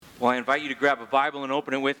Well, I invite you to grab a Bible and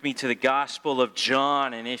open it with me to the Gospel of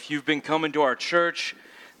John. And if you've been coming to our church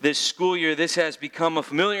this school year, this has become a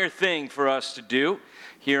familiar thing for us to do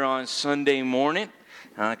here on Sunday morning,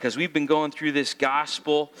 because we've been going through this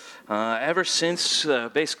Gospel ever since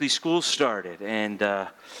basically school started. And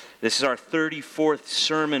this is our 34th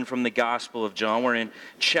sermon from the Gospel of John. We're in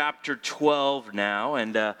chapter 12 now,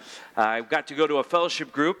 and I got to go to a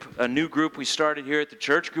fellowship group, a new group we started here at the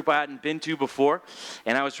church, a group I hadn't been to before,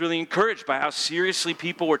 and I was really encouraged by how seriously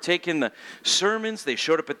people were taking the sermons. They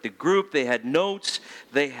showed up at the group, they had notes,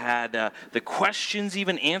 they had the questions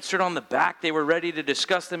even answered on the back. They were ready to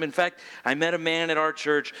discuss them. In fact, I met a man at our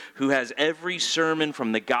church who has every sermon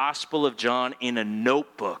from the Gospel of John in a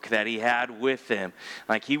notebook that he had with him.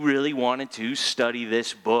 Like, he really wanted to study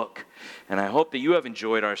this book. And I hope that you have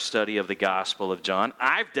enjoyed our study of the Gospel of John.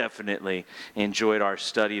 I've definitely enjoyed our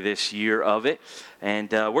study this year of it.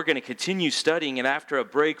 And we're going to continue studying it after a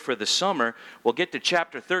break for the summer. We'll get to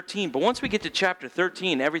chapter 13. But once we get to chapter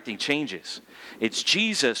 13, everything changes. It's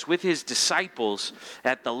Jesus with his disciples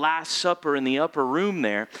at the Last Supper in the upper room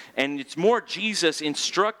there. And it's more Jesus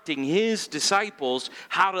instructing his disciples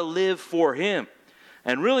how to live for him.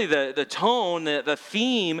 And really the tone, the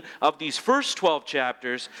theme of these first 12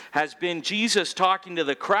 chapters has been Jesus talking to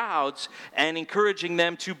the crowds and encouraging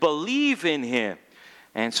them to believe in him.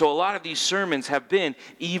 And so a lot of these sermons have been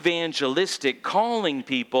evangelistic, calling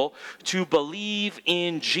people to believe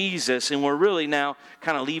in Jesus. And we're really now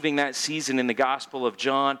kind of leaving that season in the Gospel of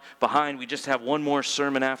John behind. We just have one more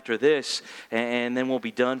sermon after this, and then we'll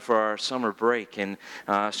be done for our summer break. And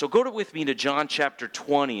so go with me to John chapter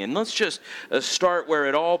 20. And let's just start where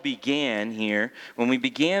it all began here. When we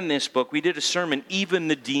began this book, we did a sermon, Even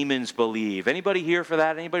the Demons Believe. Anybody here for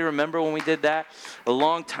that? Anybody remember when we did that? A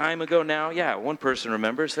long time ago now? Yeah, one person remembers.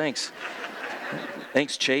 Thanks.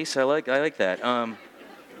 Thanks, Chase. I like that.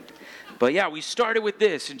 But yeah, we started with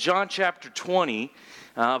this in John chapter 20,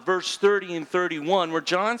 verse 30 and 31, where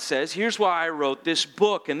John says, here's why I wrote this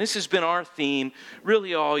book. And this has been our theme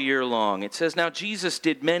really all year long. It says, now Jesus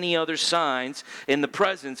did many other signs in the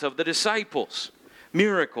presence of the disciples,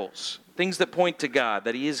 miracles, things that point to God,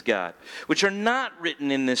 that he is God, which are not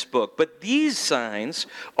written in this book. But these signs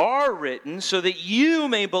are written so that you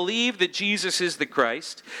may believe that Jesus is the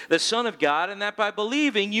Christ, the Son of God, and that by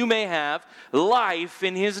believing you may have life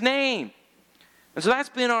in his name. And so that's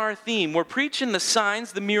been our theme. We're preaching the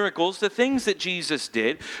signs, the miracles, the things that Jesus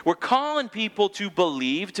did. We're calling people to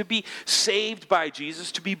believe, to be saved by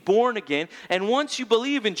Jesus, to be born again. And once you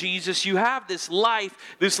believe in Jesus, you have this life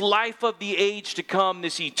of the age to come,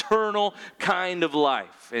 this eternal kind of life.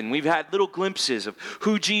 And we've had little glimpses of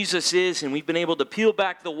who Jesus is, and we've been able to peel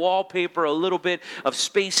back the wallpaper a little bit of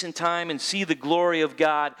space and time and see the glory of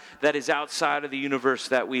God that is outside of the universe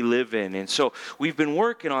that we live in. And so we've been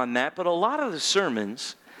working on that, but a lot of the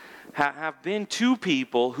sermons have been to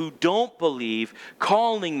people who don't believe,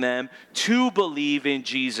 calling them to believe in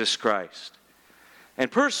Jesus Christ. And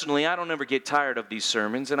personally, I don't ever get tired of these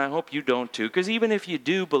sermons, and I hope you don't too, because even if you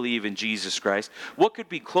do believe in Jesus Christ, what could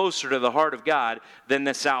be closer to the heart of God than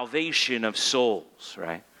the salvation of souls,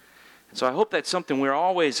 right? And so I hope that's something we're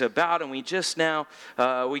always about, and we just now,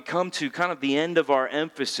 we come to kind of the end of our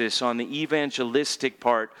emphasis on the evangelistic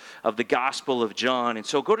part of the Gospel of John. And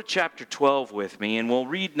so go to chapter 12 with me, and we'll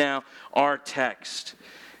read now our text.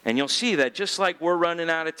 And you'll see that just like we're running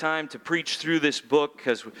out of time to preach through this book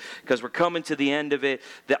because we're coming to the end of it,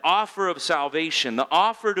 the offer of salvation, the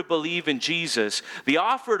offer to believe in Jesus, the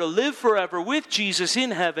offer to live forever with Jesus in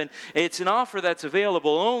heaven, it's an offer that's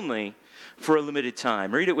available only for a limited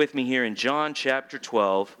time. Read it with me here in John chapter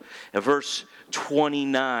 12, verse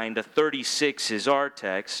 29 to 36 is our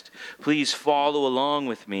text. Please follow along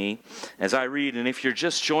with me as I read. And if you're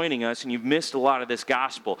just joining us and you've missed a lot of this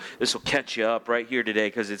gospel, this will catch you up right here today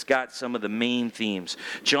because it's got some of the main themes.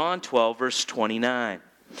 John 12, verse 29.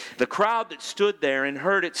 The crowd that stood there and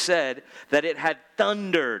heard it said that it had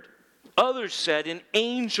thundered. Others said, an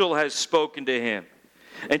angel has spoken to him.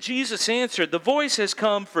 And Jesus answered, the voice has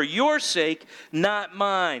come for your sake, not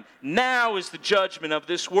mine. Now is the judgment of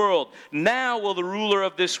this world. Now will the ruler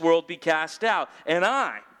of this world be cast out. And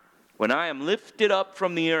I, when I am lifted up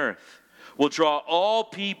from the earth, will draw all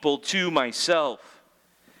people to myself.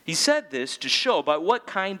 He said this to show by what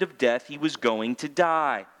kind of death he was going to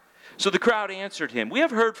die. So the crowd answered him, we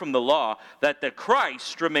have heard from the law that the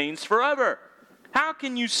Christ remains forever. How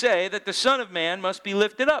can you say that the Son of Man must be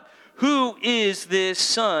lifted up? Who is this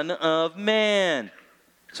Son of Man?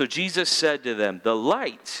 So Jesus said to them, the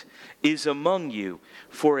light is among you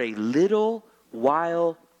for a little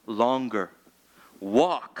while longer.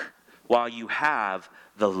 Walk while you have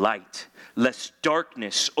the light, lest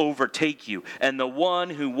darkness overtake you. And the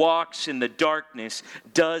one who walks in the darkness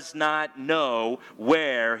does not know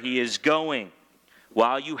where he is going.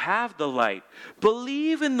 While you have the light,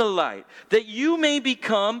 believe in the light, that you may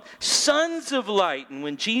become sons of light. And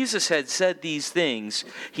when Jesus had said these things,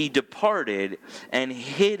 he departed and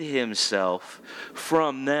hid himself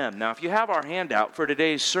from them. Now, if you have our handout for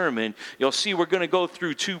today's sermon, you'll see we're going to go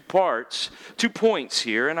through 2 points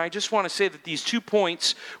here. And I just want to say that these 2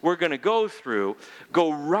 points we're going to go through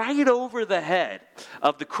go right over the head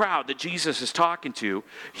of the crowd that Jesus is talking to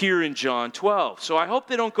here in John 12. So I hope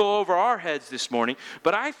they don't go over our heads this morning.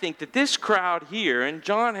 But I think that this crowd here, and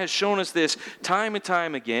John has shown us this time and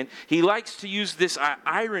time again, he likes to use this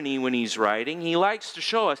irony when he's writing. He likes to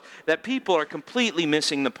show us that people are completely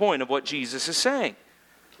missing the point of what Jesus is saying.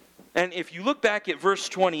 And if you look back at verse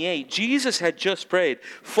 28, Jesus had just prayed,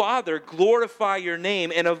 "Father, glorify your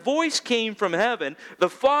name." And a voice came from heaven. The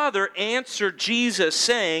Father answered Jesus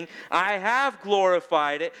saying, "I have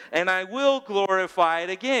glorified it, and I will glorify it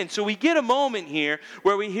again." So we get a moment here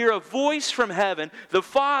where we hear a voice from heaven, the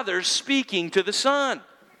Father speaking to the Son.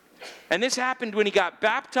 And this happened when he got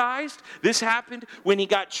baptized. This happened when he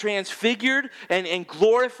got transfigured and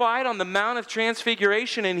glorified on the Mount of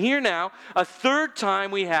Transfiguration. And here now, a third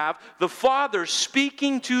time we have the Father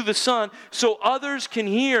speaking to the Son so others can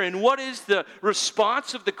hear. And what is the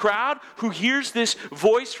response of the crowd who hears this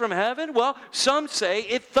voice from heaven? Well, some say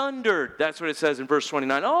it thundered. That's what it says in verse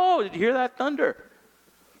 29. Oh, did you hear that thunder?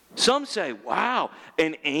 Some say, wow,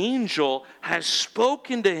 an angel has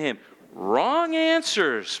spoken to him. Wrong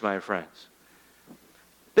answers, my friends.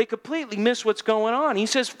 They completely miss what's going on. He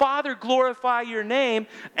says, "Father, glorify your name."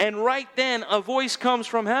 And right then, a voice comes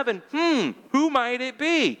from heaven. Who might it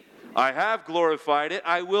be? I have glorified it.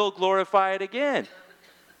 I will glorify it again.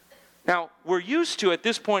 Now, we're used to, at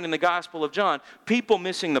this point in the Gospel of John, people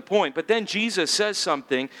missing the point. But then Jesus says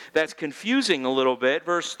something that's confusing a little bit.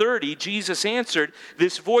 Verse 30, Jesus answered,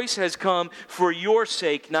 "This voice has come for your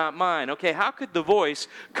sake, not mine." Okay, how could the voice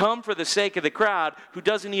come for the sake of the crowd who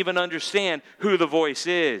doesn't even understand who the voice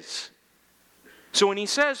is? So when he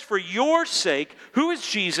says, "for your sake," who is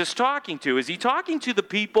Jesus talking to? Is he talking to the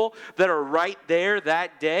people that are right there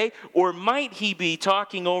that day? Or might he be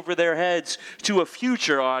talking over their heads to a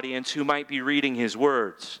future audience who might be reading his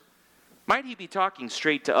words? Might he be talking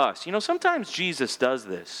straight to us? You know, sometimes Jesus does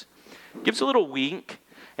this. He gives a little wink,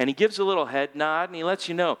 and he gives a little head nod, and he lets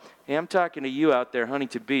you know, hey, I'm talking to you out there,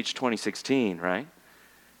 Huntington Beach 2016, right?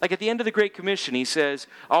 Like at the end of the Great Commission, he says,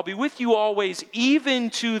 "I'll be with you always, even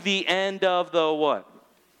to the end of the" what?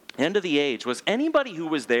 End of the age. Was anybody who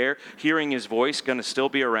was there hearing his voice going to still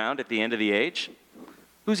be around at the end of the age?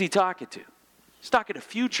 Who's he talking to? He's talking to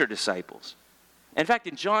future disciples. In fact,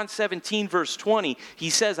 in John 17, verse 20, he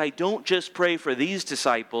says, "I don't just pray for these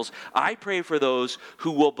disciples. I pray for those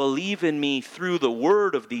who will believe in me through the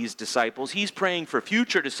word of these disciples." He's praying for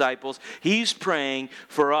future disciples. He's praying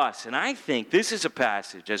for us. And I think this is a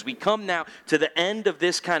passage, as we come now to the end of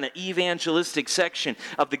this kind of evangelistic section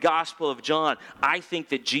of the Gospel of John, I think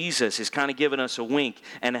that Jesus is kind of giving us a wink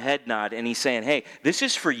and a head nod. And he's saying, hey, this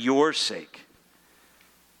is for your sake.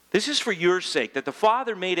 This is for your sake, that the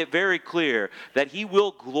Father made it very clear that he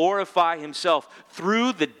will glorify himself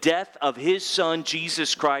through the death of his Son,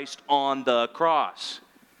 Jesus Christ, on the cross.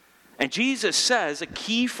 And Jesus says a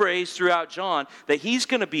key phrase throughout John that he's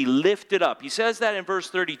going to be lifted up. He says that in verse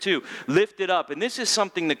 32, lifted up. And this is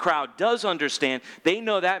something the crowd does understand. They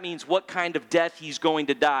know that means what kind of death he's going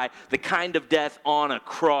to die, the kind of death on a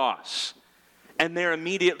cross. And they're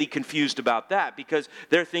immediately confused about that because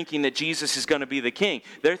they're thinking that Jesus is going to be the king.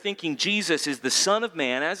 They're thinking Jesus is the Son of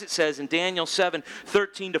Man, as it says in Daniel 7,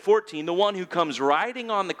 13 to 14, the one who comes riding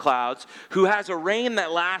on the clouds, who has a reign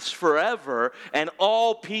that lasts forever, and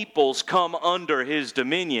all peoples come under his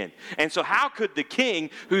dominion. And so how could the king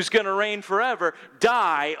who's going to reign forever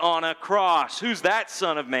die on a cross? Who's that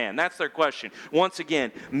Son of Man? That's their question. Once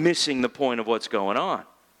again, missing the point of what's going on.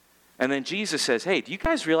 And then Jesus says, hey, do you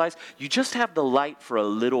guys realize you just have the light for a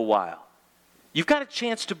little while? You've got a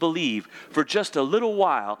chance to believe for just a little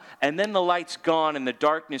while, and then the light's gone and the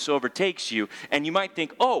darkness overtakes you. And you might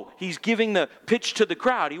think, oh, he's giving the pitch to the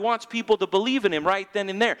crowd. He wants people to believe in him right then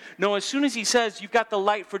and there. No, as soon as he says you've got the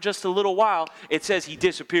light for just a little while, it says he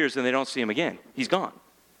disappears and they don't see him again. He's gone.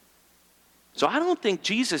 So I don't think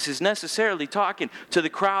Jesus is necessarily talking to the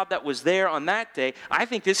crowd that was there on that day. I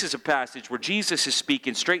think this is a passage where Jesus is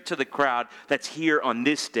speaking straight to the crowd that's here on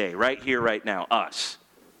this day, right here, right now, us.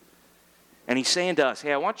 And he's saying to us,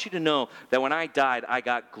 hey, I want you to know that when I died, I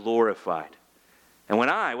got glorified. And when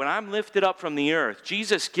I'm lifted up from the earth,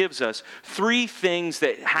 Jesus gives us three things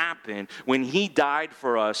that happen when he died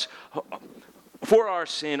for us, for our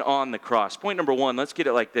sin on the cross. Point number one, let's get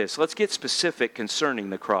it like this. Let's get specific concerning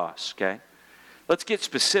the cross, okay? Let's get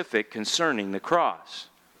specific concerning the cross.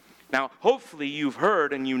 Now, hopefully you've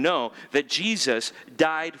heard and you know that Jesus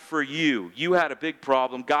died for you. You had a big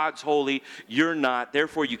problem. God's holy. You're not.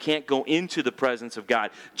 Therefore, you can't go into the presence of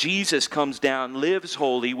God. Jesus comes down, lives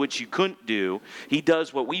holy, which you couldn't do. He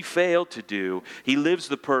does what we failed to do. He lives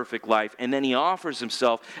the perfect life, and then he offers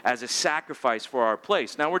himself as a sacrifice for our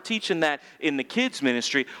place. Now, we're teaching that in the kids'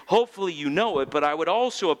 ministry. Hopefully you know it, but I would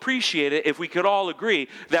also appreciate it if we could all agree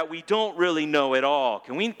that we don't really know it all.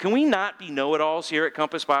 Can we not be know-it-alls here at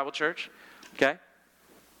Compass Bible Church? Okay?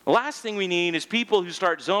 The last thing we need is people who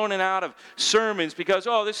start zoning out of sermons because,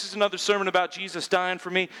 oh, this is another sermon about Jesus dying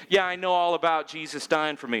for me. Yeah, I know all about Jesus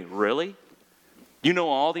dying for me. Really? You know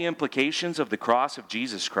all the implications of the cross of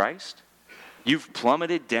Jesus Christ? You've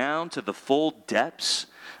plummeted down to the full depths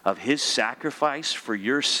of his sacrifice for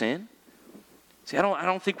your sin? See, I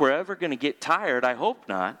don't think we're ever going to get tired. I hope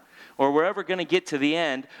not. Or we're ever going to get to the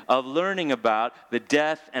end of learning about the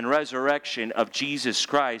death and resurrection of Jesus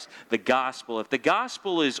Christ, the gospel. If the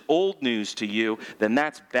gospel is old news to you, then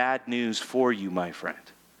that's bad news for you, my friend.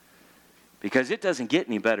 Because it doesn't get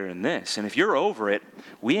any better than this. And if you're over it,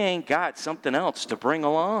 we ain't got something else to bring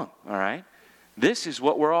along, all right? This is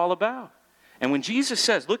what we're all about. And when Jesus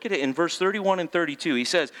says, look at it in verse 31 and 32, he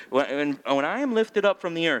says, when I am lifted up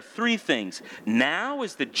from the earth, three things. Now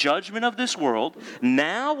is the judgment of this world.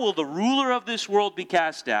 Now will the ruler of this world be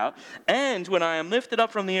cast out. And when I am lifted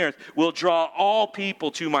up from the earth, will draw all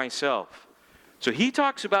people to myself. So he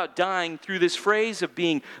talks about dying through this phrase of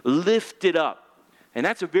being lifted up. And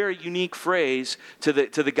that's a very unique phrase to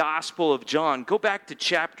the Gospel of John. Go back to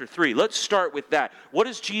chapter 3. Let's start with that. What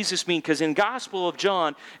does Jesus mean? Because in Gospel of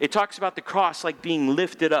John, it talks about the cross like being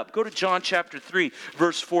lifted up. Go to John chapter 3,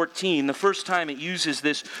 verse 14. The first time it uses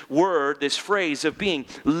this word, this phrase of being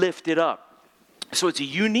lifted up. So it's a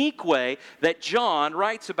unique way that John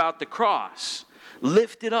writes about the cross.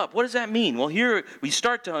 Lifted up. What does that mean? Well, here we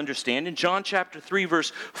start to understand in John chapter 3,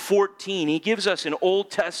 verse 14, he gives us an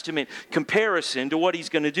Old Testament comparison to what he's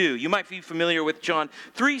going to do. You might be familiar with John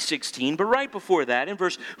 3:16, but right before that, in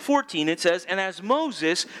verse 14, it says, "And as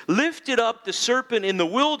Moses lifted up the serpent in the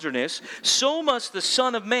wilderness, so must the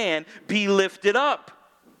Son of Man be lifted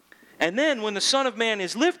up. And then when the Son of Man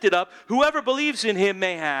is lifted up, whoever believes in him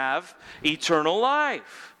may have eternal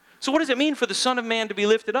life." So what does it mean for the Son of Man to be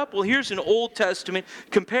lifted up? Well, here's an Old Testament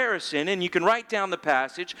comparison, and you can write down the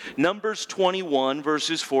passage, Numbers 21,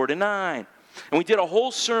 verses 4 to 9. And we did a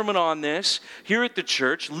whole sermon on this here at the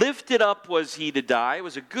church. Lifted up was he to die. It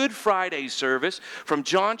was a Good Friday service from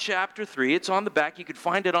John chapter 3. It's on the back. You can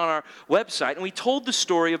find it on our website. And we told the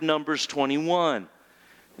story of Numbers 21.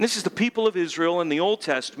 And this is the people of Israel in the Old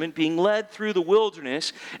Testament being led through the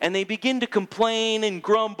wilderness, and they begin to complain and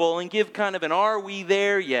grumble and give kind of an "are we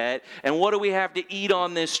there yet?" and "what do we have to eat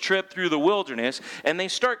on this trip through the wilderness?" And they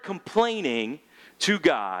start complaining to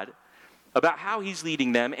God about how he's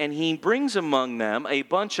leading them, and he brings among them a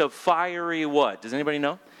bunch of fiery what? Does anybody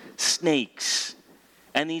know? Snakes.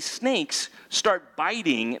 And these snakes start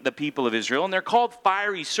biting the people of Israel. And they're called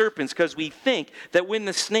fiery serpents because we think that when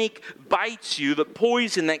the snake bites you, the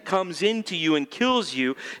poison that comes into you and kills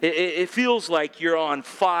you, it feels like you're on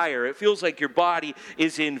fire. It feels like your body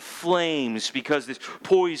is in flames because this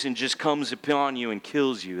poison just comes upon you and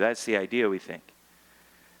kills you. That's the idea, we think.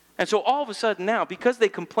 And so all of a sudden now, because they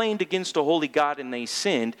complained against a holy God and they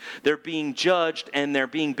sinned, they're being judged and they're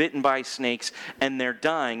being bitten by snakes and they're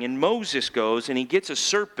dying. And Moses goes and he gets a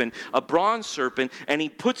serpent, a bronze serpent, and he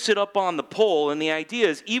puts it up on the pole. And the idea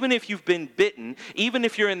is, even if you've been bitten, even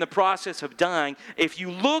if you're in the process of dying, if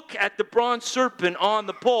you look at the bronze serpent on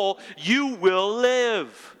the pole, you will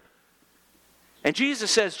live. And Jesus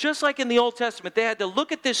says, just like in the Old Testament, they had to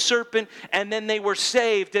look at this serpent and then they were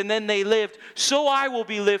saved and then they lived. So I will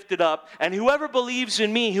be lifted up. And whoever believes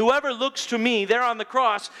in me, whoever looks to me there on the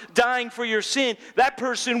cross, dying for your sin, that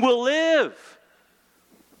person will live.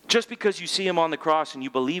 Just because you see him on the cross and you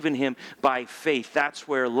believe in him by faith, that's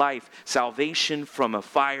where life, salvation from a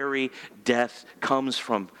fiery death comes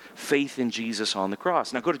from faith in Jesus on the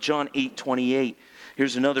cross. Now go to John 8:28.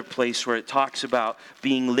 Here's another place where it talks about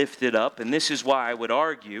being lifted up. And this is why I would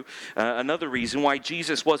argue, another reason why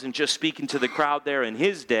Jesus wasn't just speaking to the crowd there in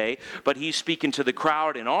his day, but he's speaking to the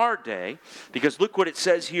crowd in our day. Because look what it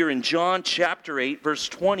says here in John chapter 8, verse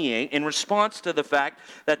 28. In response to the fact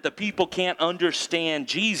that the people can't understand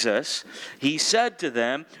Jesus, he said to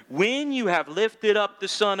them, "When you have lifted up the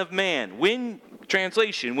Son of Man," when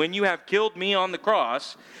translation, when you have killed me on the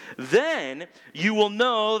cross, then you will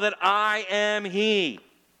know that I am he.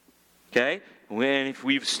 Okay? If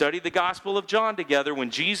we've studied the Gospel of John together, when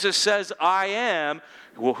Jesus says, I am,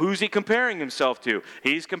 well, who's he comparing himself to?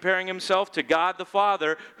 He's comparing himself to God the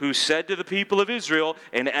Father, who said to the people of Israel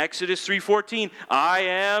in Exodus 3:14, I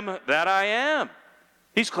am that I am.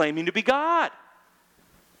 He's claiming to be God.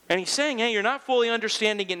 And he's saying, hey, you're not fully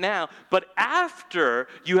understanding it now, but after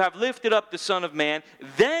you have lifted up the Son of Man,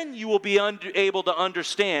 then you will be able to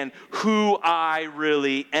understand who I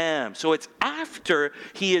really am. So it's after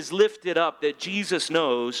he is lifted up that Jesus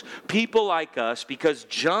knows people like us, because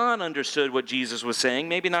John understood what Jesus was saying,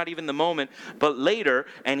 maybe not even the moment, but later,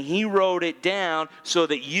 and he wrote it down so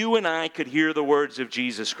that you and I could hear the words of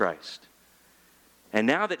Jesus Christ. And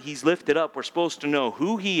now that he's lifted up, we're supposed to know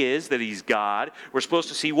who he is, that he's God. We're supposed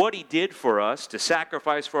to see what he did for us to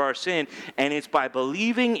sacrifice for our sin. And it's by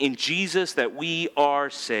believing in Jesus that we are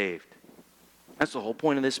saved. That's the whole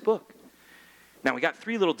point of this book. Now, we got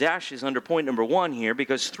 3 little dashes under point number 1 here,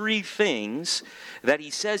 because 3 things that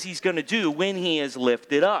he says he's going to do when he is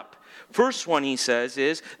lifted up. First one he says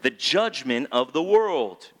is the judgment of the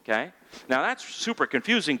world. Okay? Now, that's super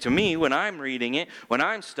confusing to me when I'm reading it, when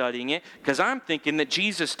I'm studying it, because I'm thinking that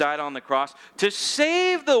Jesus died on the cross to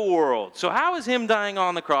save the world. So how is him dying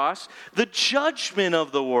on the cross the judgment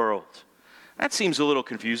of the world? That seems a little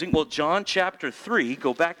confusing. Well, John chapter 3,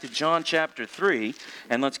 go back to John chapter 3,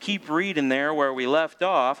 and let's keep reading there where we left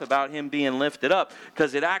off about him being lifted up,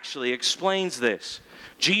 because it actually explains this.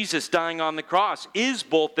 Jesus dying on the cross is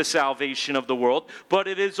both the salvation of the world, but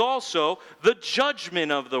it is also the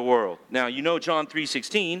judgment of the world. Now, you know John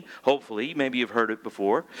 3:16, hopefully, maybe you've heard it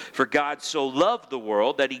before. For God so loved the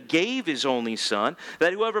world that he gave his only Son,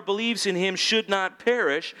 that whoever believes in him should not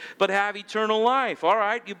perish, but have eternal life. All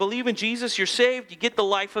right, you believe in Jesus, you're saved, you get the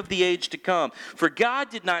life of the age to come. For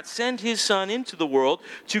God did not send his Son into the world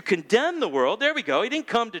to condemn the world. There we go, he didn't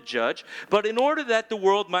come to judge, but in order that the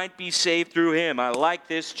world might be saved through him. I like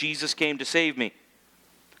this, Jesus came to save me.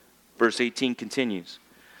 Verse 18 continues.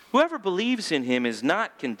 Whoever believes in him is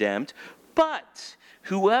not condemned, but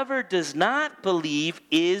whoever does not believe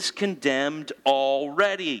is condemned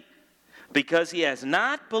already, because he has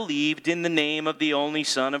not believed in the name of the only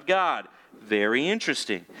Son of God. Very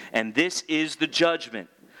interesting. And this is the judgment.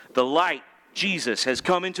 The light, Jesus, has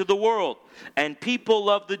come into the world, and people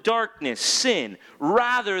love the darkness, sin,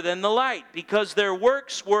 rather than the light, because their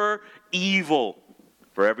works were evil.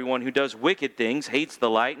 For everyone who does wicked things hates the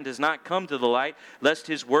light and does not come to the light, lest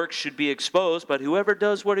his works should be exposed. But whoever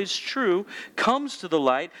does what is true comes to the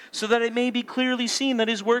light, so that it may be clearly seen that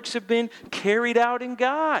his works have been carried out in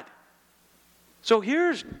God. So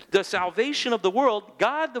here's the salvation of the world.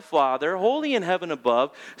 God the Father, holy in heaven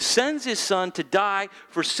above, sends his Son to die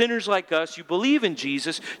for sinners like us. You believe in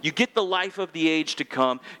Jesus, you get the life of the age to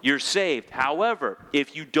come, you're saved. However,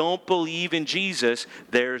 if you don't believe in Jesus,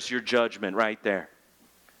 there's your judgment right there.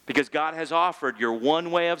 Because God has offered your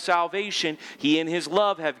one way of salvation. He in his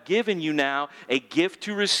love have given you now a gift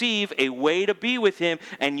to receive, a way to be with him.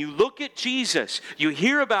 And you look at Jesus, you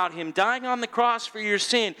hear about him dying on the cross for your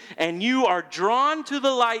sin, and you are drawn to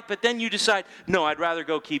the light, but then you decide, no, I'd rather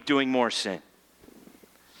go keep doing more sin.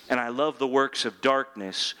 And I love the works of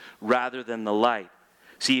darkness rather than the light.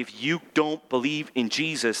 See, if you don't believe in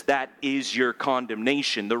Jesus, that is your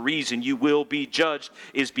condemnation. The reason you will be judged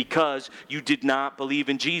is because you did not believe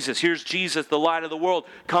in Jesus. Here's Jesus, the light of the world,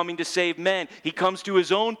 coming to save men. He comes to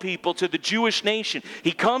his own people, to the Jewish nation.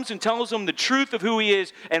 He comes and tells them the truth of who he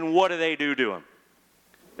is, and what do to him?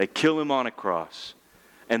 They kill him on a cross,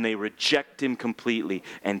 and they reject him completely,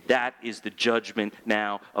 and that is the judgment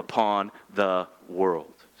now upon the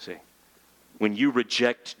world. See? When you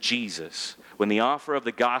reject Jesus, when the offer of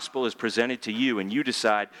the gospel is presented to you and you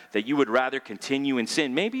decide that you would rather continue in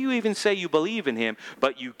sin, maybe you even say you believe in him,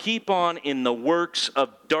 but you keep on in the works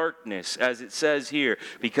of darkness, as it says here,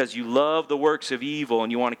 because you love the works of evil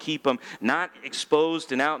and you want to keep them not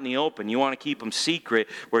exposed and out in the open. You want to keep them secret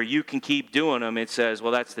where you can keep doing them. It says,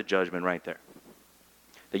 well, that's the judgment right there.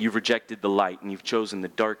 That you've rejected the light and you've chosen the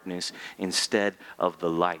darkness instead of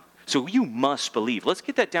the light. So you must believe. Let's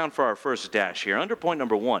get that down for our first dash here. Under point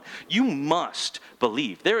number 1, you must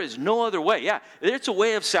believe. There is no other way. Yeah, it's a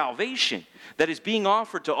way of salvation that is being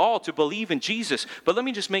offered to all to believe in Jesus. But let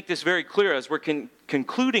me just make this very clear as we're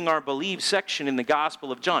concluding our believe section in the Gospel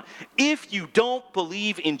of John. If you don't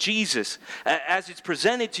believe in Jesus as it's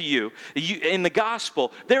presented to you in the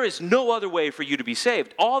Gospel, there is no other way for you to be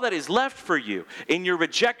saved. All that is left for you in your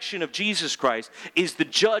rejection of Jesus Christ is the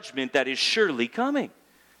judgment that is surely coming.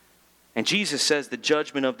 And Jesus says the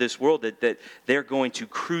judgment of this world, that they're going to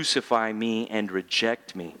crucify me and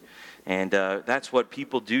reject me. And that's what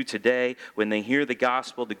people do today when they hear the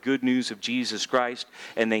gospel, the good news of Jesus Christ,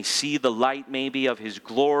 and they see the light maybe of his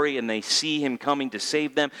glory, and they see him coming to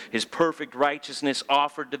save them, his perfect righteousness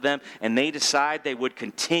offered to them, and they decide they would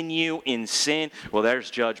continue in sin. Well, there's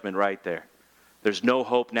judgment right there. There's no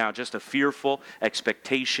hope now, just a fearful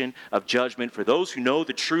expectation of judgment. For those who know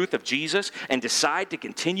the truth of Jesus and decide to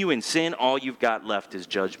continue in sin, all you've got left is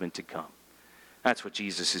judgment to come. That's what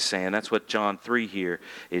Jesus is saying. That's what John 3 here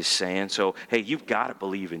is saying. So, hey, you've got to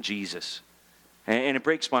believe in Jesus. And it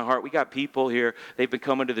breaks my heart. We got people here, they've been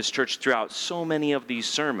coming to this church throughout so many of these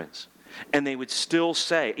sermons. And they would still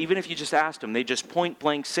say, even if you just asked them, they just point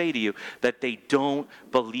blank say to you that they don't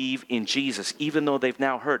believe in Jesus, even though they've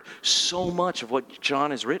now heard so much of what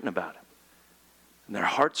John has written about him. And their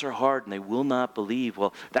hearts are hard and they will not believe.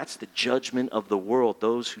 Well, that's the judgment of the world,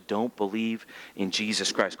 those who don't believe in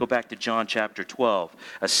Jesus Christ. Go back to John chapter 12.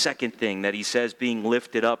 A second thing that he says being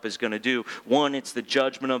lifted up is going to do. One, it's the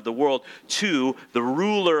judgment of the world. Two, the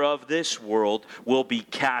ruler of this world will be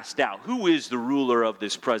cast out. Who is the ruler of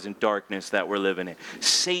this present darkness that we're living in?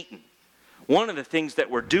 Satan. One of the things that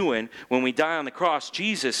we're doing when we die on the cross,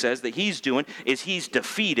 Jesus says that he's doing, is he's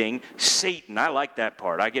defeating Satan. I like that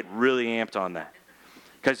part. I get really amped on that.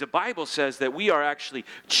 Because the Bible says that we are actually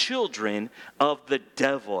children of the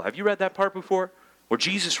devil. Have you read that part before? Where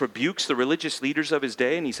Jesus rebukes the religious leaders of his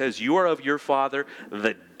day and he says, you are of your father,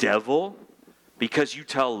 the devil, because you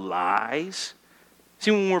tell lies.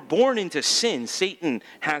 See, when we're born into sin, Satan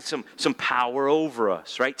has some power over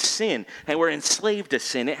us, right? Sin, and we're enslaved to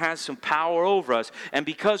sin. It has some power over us. And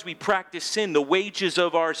because we practice sin, the wages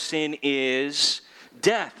of our sin is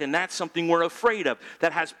death, and that's something we're afraid of,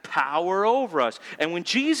 that has power over us. And when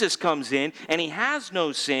Jesus comes in and he has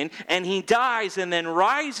no sin and he dies and then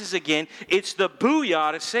rises again, it's the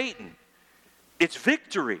booyah to Satan. It's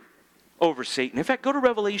victory over Satan. In fact, go to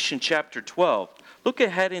Revelation chapter 12. Look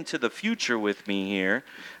ahead into the future with me here.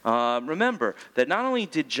 Remember that not only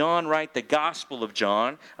did John write the Gospel of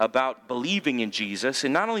John about believing in Jesus,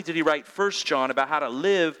 and not only did he write 1 John about how to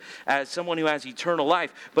live as someone who has eternal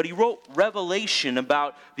life, but he wrote Revelation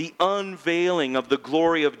about the unveiling of the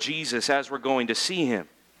glory of Jesus as we're going to see him.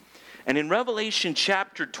 And in Revelation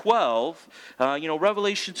chapter 12,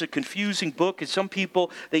 Revelation's a confusing book, and some people,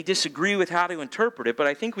 they disagree with how to interpret it, but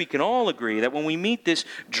I think we can all agree that when we meet this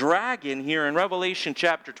dragon here in Revelation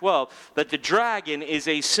chapter 12, that the dragon is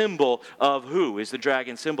a symbol of who is the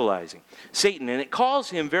dragon symbolizing? Satan. And it calls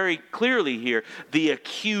him very clearly here the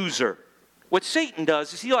accuser. What Satan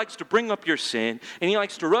does is he likes to bring up your sin, and he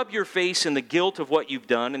likes to rub your face in the guilt of what you've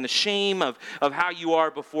done and the shame of how you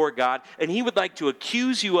are before God, and he would like to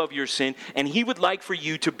accuse you of your sin, and he would like for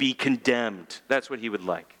you to be condemned. That's what he would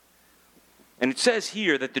like. And it says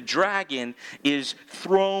here that the dragon is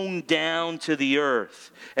thrown down to the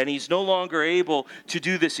earth, and he's no longer able to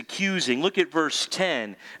do this accusing. Look at verse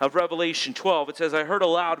 10 of Revelation 12. It says, I heard a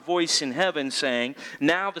loud voice in heaven saying,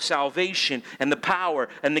 now the salvation and the power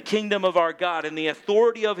and the kingdom of our God and the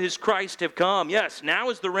authority of his Christ have come. Yes,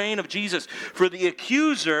 now is the reign of Jesus, for the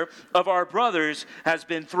accuser of our brothers has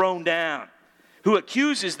been thrown down, who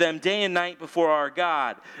accuses them day and night before our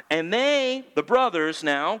God. And they, the brothers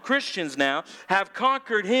now, Christians now, have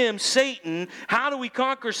conquered him, Satan. How do we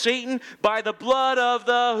conquer Satan? By the blood of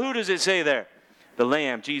the, who does it say there? The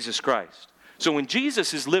Lamb, Jesus Christ. So when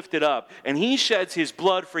Jesus is lifted up and he sheds his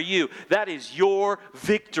blood for you, that is your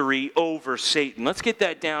victory over Satan. Let's get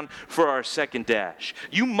that down for our second dash.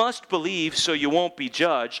 You must believe so you won't be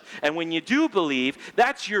judged. And when you do believe,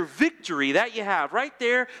 that's your victory that you have. Right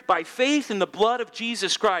there, by faith in the blood of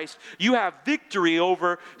Jesus Christ, you have victory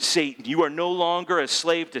over Satan. You are no longer a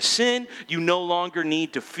slave to sin. You no longer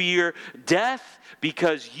need to fear death,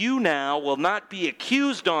 because you now will not be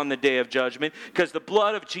accused on the day of judgment, because the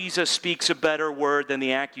blood of Jesus speaks a better word than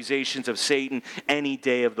the accusations of Satan any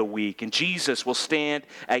day of the week. And Jesus will stand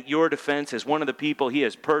at your defense as one of the people he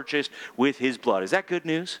has purchased with his blood. Is that good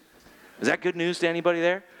news? Is that good news to anybody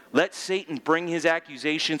there? Let Satan bring his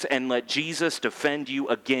accusations and let Jesus defend you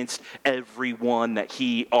against everyone that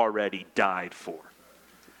he already died for.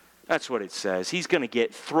 That's what it says. He's going to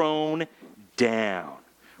get thrown down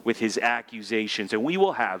with his accusations, and we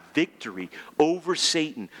will have victory over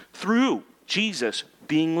Satan through Jesus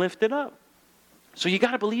being lifted up. So you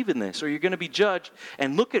got to believe in this or you're going to be judged.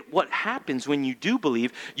 And look at what happens when you do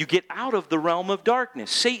believe. You get out of the realm of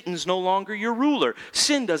darkness. Satan's no longer your ruler.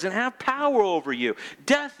 Sin doesn't have power over you.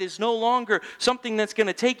 Death is no longer something that's going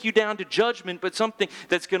to take you down to judgment, but something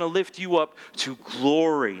that's going to lift you up to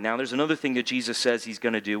glory. Now there's another thing that Jesus says he's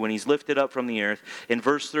going to do when he's lifted up from the earth. In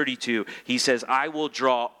verse 32, he says, I will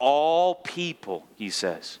draw all people, he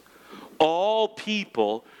says, all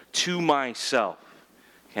people to myself.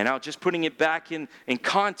 And now just putting it back in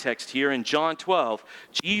context here in John 12,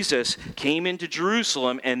 Jesus came into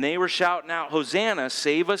Jerusalem and they were shouting out, Hosanna,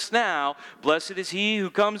 save us now. Blessed is he who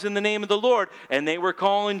comes in the name of the Lord. And they were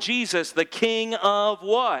calling Jesus the King of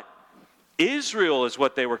what? Israel is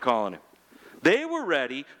what they were calling him. They were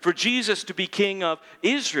ready for Jesus to be king of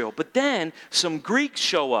Israel. But then some Greeks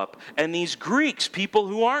show up. And these Greeks, people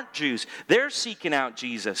who aren't Jews, they're seeking out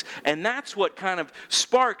Jesus. And that's what kind of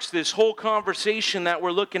sparks this whole conversation that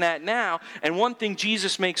we're looking at now. And one thing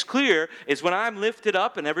Jesus makes clear is when I'm lifted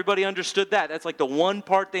up, and everybody understood that. That's like the one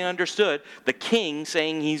part they understood. The king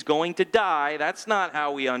saying he's going to die. That's not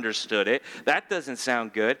how we understood it. That doesn't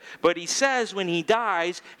sound good. But he says when he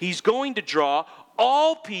dies, he's going to draw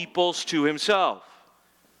all peoples to himself.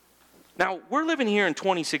 Now, we're living here in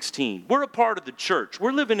 2016. We're a part of the church.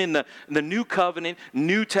 We're living in the New Covenant,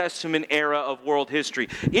 New Testament era of world history.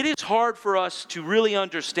 It is hard for us to really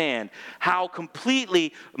understand how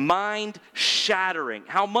completely mind-shattering,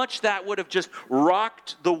 how much that would have just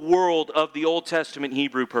rocked the world of the Old Testament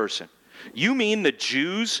Hebrew person. You mean the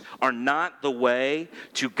Jews are not the way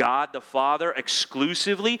to God the Father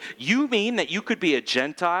exclusively? You mean that you could be a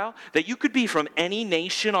Gentile? That you could be from any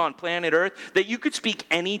nation on planet Earth? That you could speak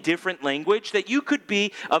any different language? That you could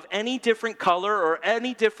be of any different color or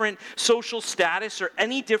any different social status or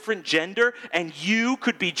any different gender? And you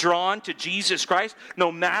could be drawn to Jesus Christ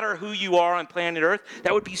no matter who you are on planet Earth?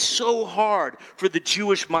 That would be so hard for the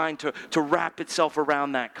Jewish mind to wrap itself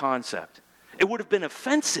around that concept. It would have been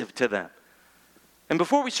offensive to them. And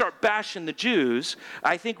before we start bashing the Jews,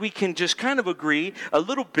 I think we can just kind of agree a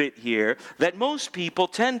little bit here that most people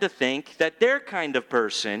tend to think that their kind of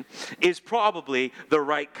person is probably the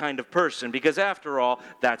right kind of person, because after all,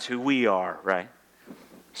 that's who we are, right?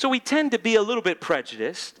 So we tend to be a little bit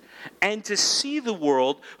prejudiced and to see the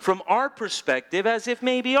world from our perspective as if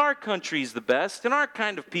maybe our country's the best and our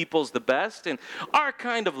kind of people's the best and our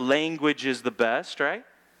kind of language is the best, right?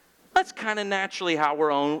 That's kind of naturally how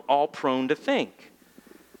we're all prone to think.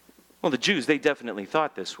 Well, the Jews, they definitely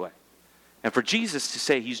thought this way. And for Jesus to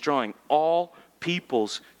say he's drawing all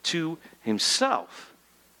peoples to himself,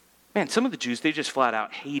 man, some of the Jews, they just flat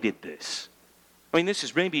out hated this. I mean, this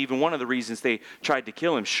is maybe even one of the reasons they tried to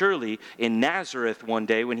kill him. Surely in Nazareth one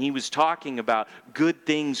day when he was talking about good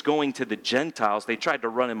things going to the Gentiles, they tried to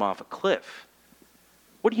run him off a cliff.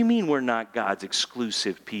 What do you mean we're not God's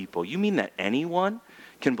exclusive people? You mean that anyone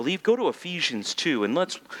can believe? Go to Ephesians 2 and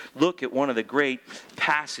let's look at one of the great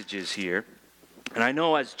passages here. And I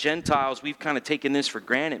know as Gentiles, we've kind of taken this for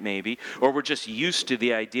granted maybe, or we're just used to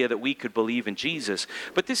the idea that we could believe in Jesus.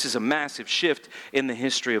 But this is a massive shift in the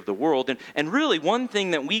history of the world. And really one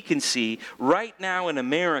thing that we can see right now in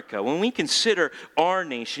America, when we consider our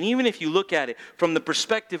nation, even if you look at it from the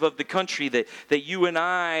perspective of the country that you and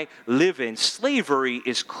I live in, slavery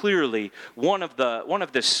is clearly one of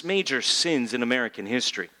the major sins in American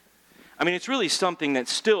history. I mean, it's really something that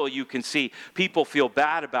still you can see people feel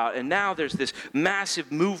bad about. And now there's this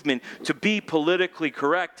massive movement to be politically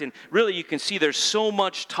correct. And really you can see there's so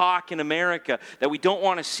much talk in America that we don't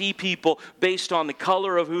want to see people based on the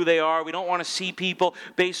color of who they are. We don't want to see people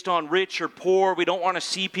based on rich or poor. We don't want to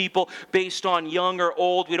see people based on young or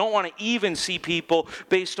old. We don't want to even see people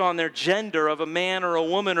based on their gender of a man or a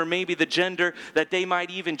woman, or maybe the gender that they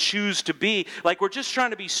might even choose to be. Like, we're just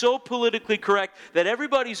trying to be so politically correct that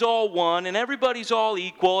everybody's all one and everybody's all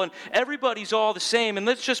equal and everybody's all the same. And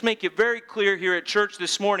let's just make it very clear here at church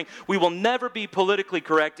this morning, we will never be politically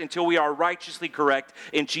correct until we are righteously correct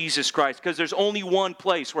in Jesus Christ, because there's only one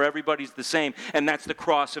place where everybody's the same, and that's the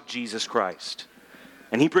cross of Jesus Christ.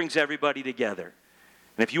 And he brings everybody together.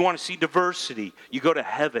 And if you want to see diversity, you go to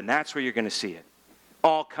heaven. That's where you're going to see it.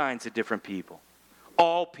 All kinds of different people.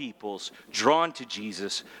 All peoples drawn to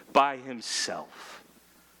Jesus by himself,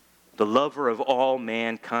 the lover of all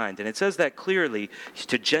mankind. And it says that clearly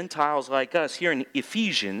to Gentiles like us here in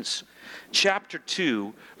Ephesians chapter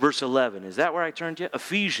 2, verse 11. Is that where I turned you?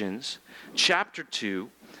 Ephesians chapter 2,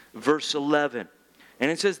 verse 11. And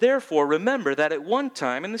it says, therefore, remember that at one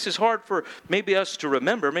time, and this is hard for maybe us to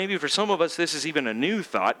remember, maybe for some of us this is even a new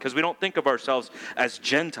thought, because we don't think of ourselves as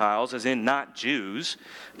Gentiles, as in not Jews.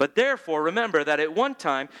 But therefore, remember that at one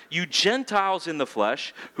time, you Gentiles in the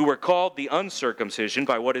flesh, who were called the uncircumcision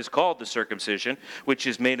by what is called the circumcision, which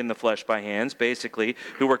is made in the flesh by hands, basically,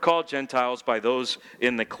 who were called Gentiles by those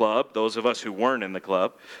in the club, those of us who weren't in the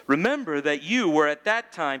club. Remember that you were at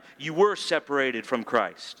that time, you were separated from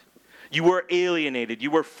Christ. You were alienated.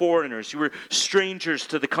 You were foreigners. You were strangers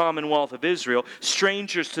to the commonwealth of Israel,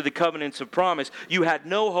 strangers to the covenants of promise. You had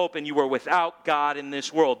no hope and you were without God in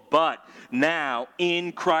this world. But now,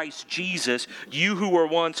 in Christ Jesus, you who were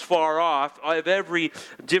once far off of every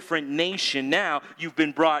different nation, now you've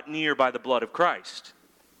been brought near by the blood of Christ.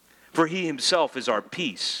 For he himself is our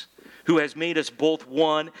peace, who has made us both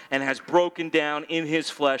one and has broken down in his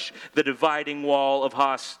flesh the dividing wall of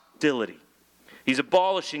hostility. He's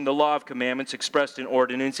abolishing the law of commandments expressed in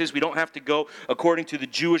ordinances. We don't have to go according to the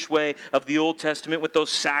Jewish way of the Old Testament with those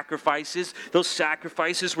sacrifices. Those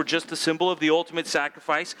sacrifices were just a symbol of the ultimate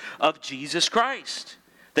sacrifice of Jesus Christ,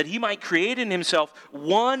 that he might create in himself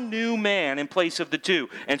one new man in place of the two.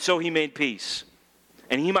 And so he made peace.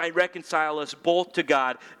 And he might reconcile us both to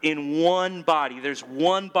God in one body. There's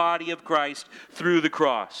one body of Christ through the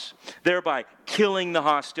cross, thereby killing the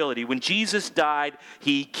hostility. When Jesus died,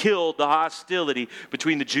 he killed the hostility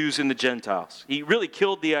between the Jews and the Gentiles. He really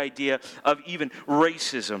killed the idea of even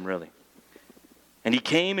racism, really. And he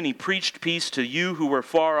came and he preached peace to you who were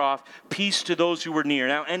far off, peace to those who were near.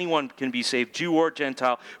 Now anyone can be saved, Jew or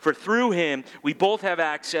Gentile, for through him we both have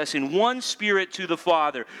access in one Spirit to the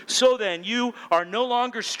Father. So then you are no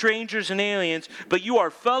longer strangers and aliens, but you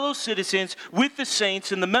are fellow citizens with the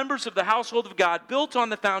saints and the members of the household of God, built on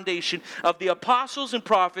the foundation of the apostles and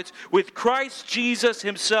prophets, with Christ Jesus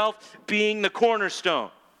himself being the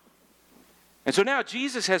cornerstone. And so now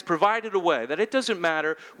Jesus has provided a way that it doesn't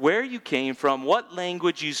matter where you came from, what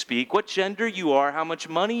language you speak, what gender you are, how much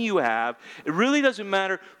money you have. It really doesn't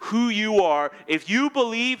matter who you are. If you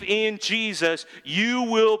believe in Jesus, you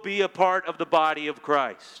will be a part of the body of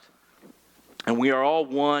Christ. And we are all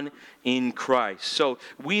one in Christ. So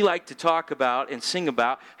we like to talk about and sing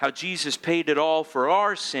about how Jesus paid it all for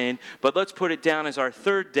our sin, but let's put it down as our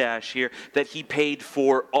third dash here, that he paid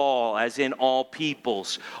for all, as in all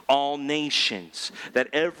peoples, all nations, that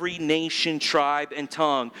every nation, tribe, and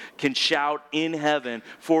tongue can shout in heaven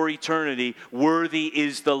for eternity, worthy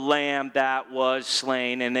is the Lamb that was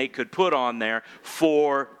slain, and they could put on there,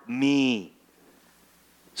 for me.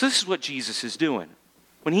 So this is what Jesus is doing.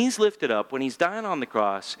 When he's lifted up, when he's dying on the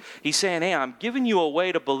cross, he's saying, hey, I'm giving you a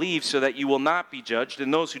way to believe so that you will not be judged.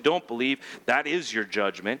 And those who don't believe, that is your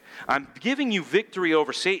judgment. I'm giving you victory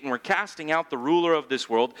over Satan. We're casting out the ruler of this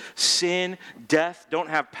world. Sin, death don't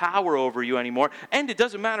have power over you anymore. And it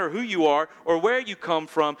doesn't matter who you are or where you come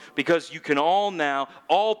from, because you can all now,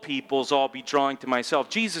 all peoples, all be drawing to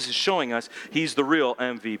myself. Jesus is showing us he's the real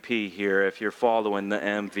MVP here, if you're following the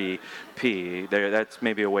MVP. That's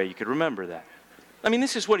maybe a way you could remember that. I mean,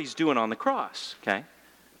 this is what he's doing on the cross, okay?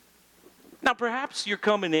 Now, perhaps you're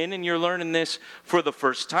coming in and you're learning this for the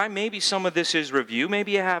first time. Maybe some of this is review.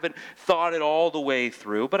 Maybe you haven't thought it all the way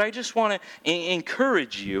through. But I just want to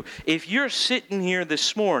encourage you. If you're sitting here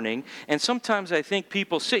this morning, and sometimes I think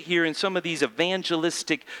people sit here in some of these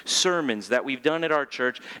evangelistic sermons that we've done at our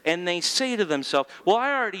church, and they say to themselves, well,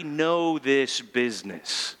 I already know this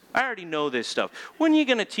business. I already know this stuff. When are you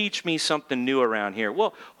going to teach me something new around here?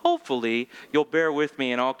 Well, hopefully you'll bear with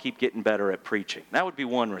me and I'll keep getting better at preaching. That would be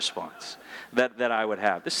one response that I would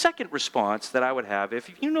have. The second response that I would have,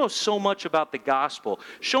 if you know so much about the gospel,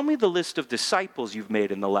 show me the list of disciples you've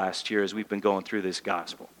made in the last year as we've been going through this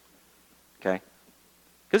gospel. Okay?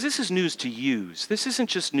 Because this is news to use. This isn't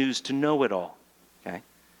just news to know it all. Okay?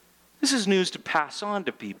 This is news to pass on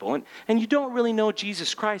to people. And you don't really know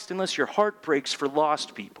Jesus Christ unless your heart breaks for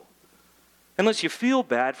lost people. Unless you feel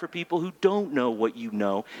bad for people who don't know what you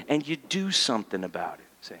know and you do something about it.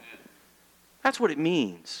 See? That's what it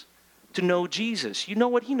means to know Jesus. You know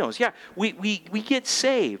what he knows. Yeah, we get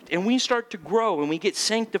saved and we start to grow and we get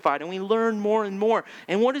sanctified and we learn more and more.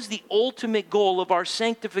 And what is the ultimate goal of our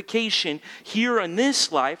sanctification here in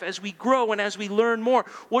this life as we grow and as we learn more?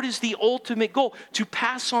 What is the ultimate goal? To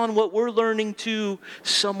pass on what we're learning to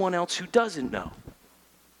someone else who doesn't know.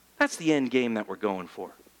 That's the end game that we're going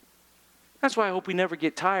for. That's why I hope we never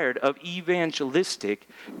get tired of evangelistic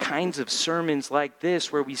kinds of sermons like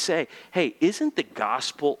this where we say, hey, isn't the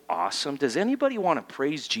gospel awesome? Does anybody want to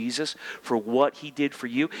praise Jesus for what he did for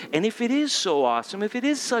you? And if it is so awesome, if it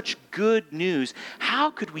is such good news, how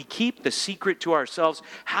could we keep the secret to ourselves?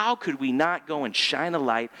 How could we not go and shine a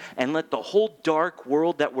light and let the whole dark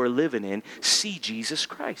world that we're living in see Jesus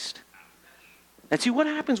Christ? And see, what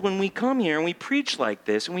happens when we come here and we preach like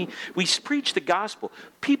this and we preach the gospel?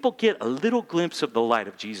 People get a little glimpse of the light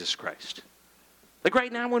of Jesus Christ. Like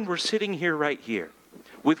right now when we're sitting here right here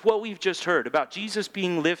with what we've just heard about Jesus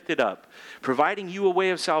being lifted up, providing you a way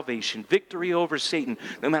of salvation, victory over Satan.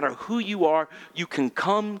 No matter who you are, you can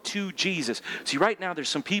come to Jesus. See, right now there's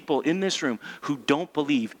some people in this room who don't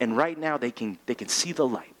believe, and right now they can see the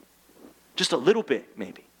light. Just a little bit,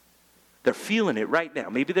 maybe. They're feeling it right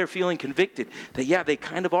now. Maybe they're feeling convicted that, yeah, they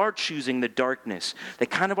kind of are choosing the darkness. They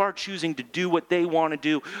kind of are choosing to do what they want to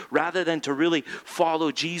do rather than to really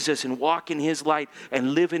follow Jesus and walk in his light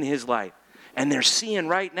and live in his light. And they're seeing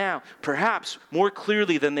right now, perhaps more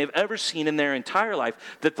clearly than they've ever seen in their entire life,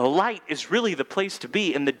 that the light is really the place to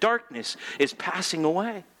be and the darkness is passing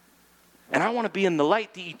away. And I want to be in the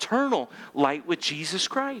light, the eternal light with Jesus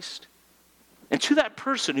Christ. And to that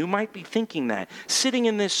person who might be thinking that, sitting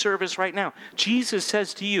in this service right now, Jesus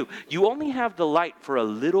says to you, you only have the light for a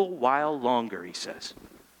little while longer, he says.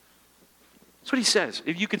 That's what he says.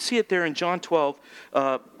 If you can see it there in John 12,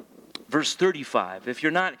 verse 35. If you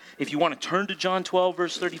want to turn to John 12,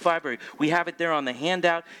 verse 35, or we have it there on the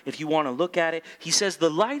handout, if you want to look at it, he says, the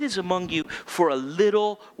light is among you for a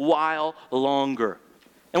little while longer.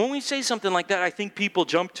 And when we say something like that, I think people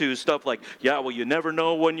jump to stuff like, yeah, well, you never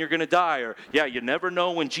know when you're going to die, or yeah, you never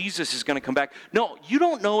know when Jesus is going to come back. No, you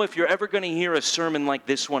don't know if you're ever going to hear a sermon like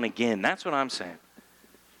this one again. That's what I'm saying.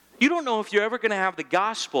 You don't know if you're ever going to have the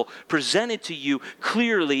gospel presented to you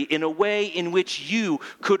clearly in a way in which you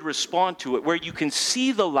could respond to it, where you can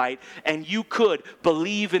see the light and you could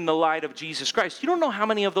believe in the light of Jesus Christ. You don't know how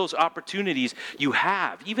many of those opportunities you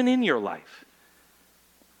have, even in your life.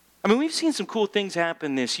 I mean, we've seen some cool things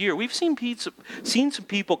happen this year. We've seen some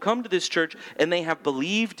people come to this church and they have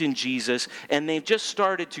believed in Jesus and they've just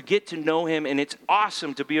started to get to know him, and it's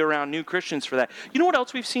awesome to be around new Christians for that. You know what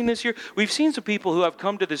else we've seen this year? We've seen some people who have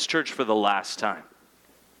come to this church for the last time.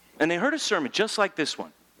 And they heard a sermon just like this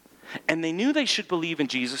one. And they knew they should believe in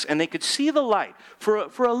Jesus, and they could see the light for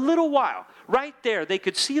a little while. Right there, they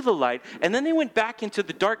could see the light, and then they went back into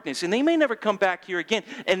the darkness, and they may never come back here again,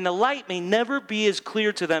 and the light may never be as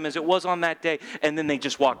clear to them as it was on that day, and then they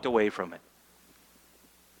just walked away from it.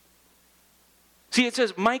 See, it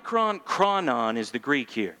says micron chronon is the Greek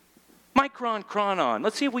here. Micron chronon.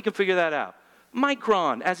 Let's see if we can figure that out.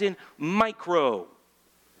 Micron, as in micro,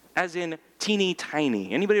 as in teeny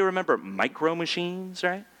tiny. Anybody remember micro machines,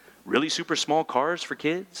 right? Really super small cars for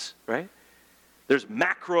kids, right? There's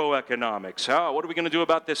macroeconomics. What are we going to do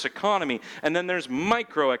about this economy? And then there's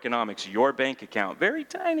microeconomics, your bank account. Very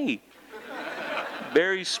tiny.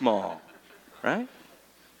 Very small, right?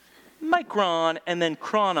 Micron and then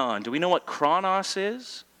chronon. Do we know what chronos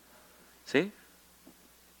is? See?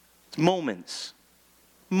 It's moments.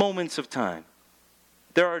 Moments of time.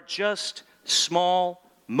 There are just small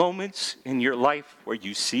moments in your life where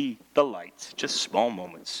you see the light. Just small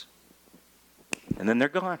moments. And then they're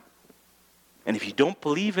gone. And if you don't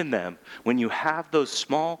believe in them, when you have those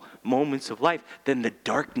small moments of life, then the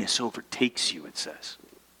darkness overtakes you, it says.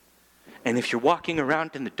 And if you're walking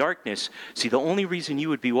around in the darkness, see, the only reason you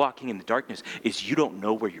would be walking in the darkness is you don't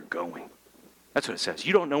know where you're going. That's what it says.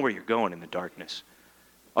 You don't know where you're going in the darkness.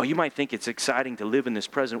 Oh, you might think it's exciting to live in this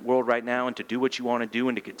present world right now and to do what you want to do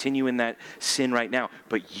and to continue in that sin right now,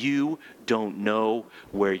 but you don't know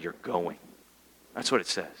where you're going. That's what it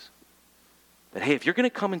says. That, hey, if you're going to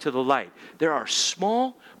come into the light, there are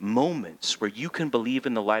small moments where you can believe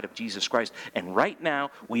in the light of Jesus Christ. And right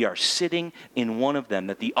now, we are sitting in one of them.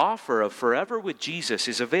 That the offer of forever with Jesus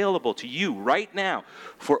is available to you right now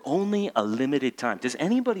for only a limited time. Does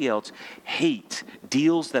anybody else hate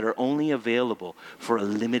deals that are only available for a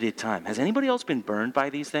limited time? Has anybody else been burned by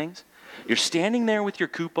these things? You're standing there with your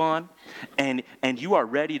coupon, and you are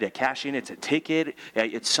ready to cash in. It's a ticket.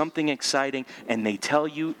 It's something exciting, and they tell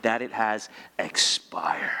you that it has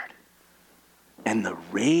expired. And the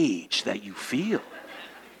rage that you feel.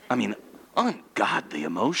 I mean, ungodly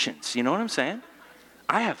emotions. You know what I'm saying?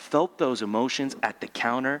 I have felt those emotions at the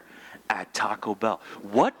counter at Taco Bell.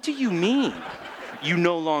 What do you mean you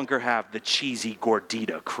no longer have the cheesy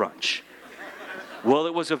gordita crunch? Well,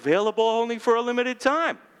 it was available only for a limited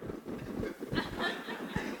time.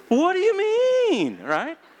 What do you mean,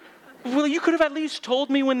 right? Well, you could have at least told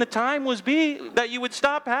me when the time was that you would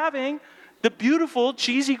stop having The beautiful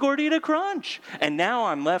cheesy Gordita Crunch. And now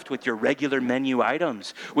I'm left with your regular menu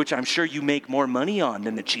items, which I'm sure you make more money on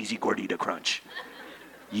than the cheesy Gordita Crunch.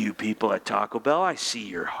 You people at Taco Bell, I see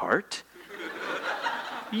your heart.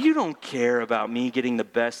 You don't care about me getting the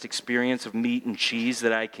best experience of meat and cheese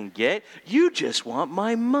that I can get. You just want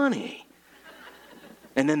my money.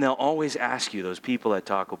 And then they'll always ask you, those people at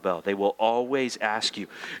Taco Bell, they will always ask you,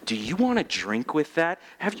 do you want a drink with that?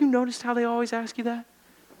 Have you noticed how they always ask you that?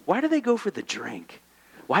 Why do they go for the drink?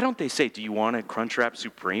 Why don't they say, do you want a Crunchwrap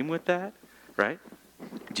Supreme with that? Right?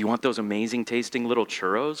 Do you want those amazing tasting little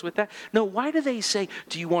churros with that? No, why do they say,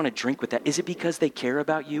 do you want a drink with that? Is it because they care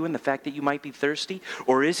about you and the fact that you might be thirsty?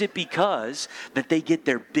 Or is it because that they get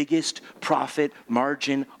their biggest profit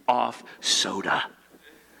margin off soda?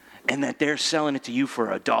 And that they're selling it to you for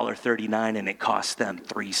 $1.39 and it costs them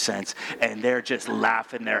 3 cents. And they're just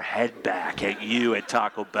laughing their head back at you at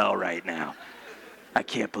Taco Bell right now. I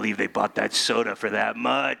can't believe they bought that soda for that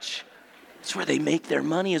much. That's where they make their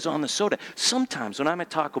money, is on the soda. Sometimes when I'm at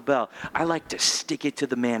Taco Bell, I like to stick it to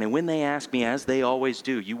the man. And when they ask me, as they always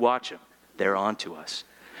do, you watch them, they're on to us.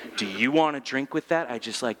 Do you want a drink with that? I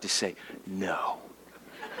just like to say, no.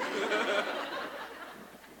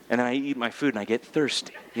 And then I eat my food and I get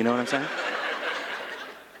thirsty. You know what I'm saying?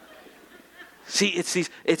 See,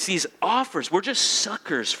 it's these offers. We're just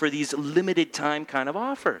suckers for these limited time kind of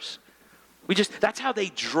offers. That's how they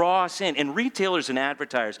draw us in. And retailers and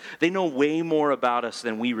advertisers, they know way more about us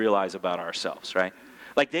than we realize about ourselves, right?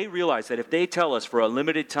 Like, they realize that if they tell us for a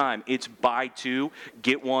limited time, it's buy two,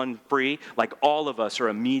 get one free, like, all of us are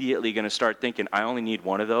immediately going to start thinking, I only need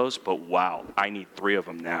one of those, but wow, I need 3 of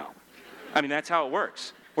them now. I mean, that's how it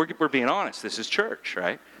works. We're being honest. This is church,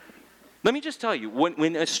 right? Let me just tell you,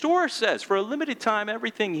 when a store says, for a limited time,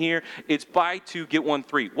 everything here, it's buy two, get one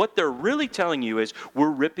free, what they're really telling you is,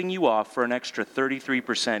 we're ripping you off for an extra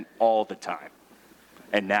 33% all the time.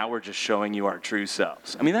 And now we're just showing you our true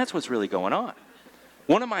selves. I mean, that's what's really going on.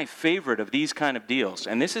 One of my favorite of these kind of deals,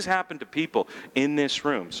 and this has happened to people in this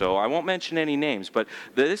room, so I won't mention any names, but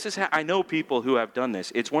I know people who have done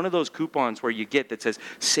this. It's one of those coupons where you get that says,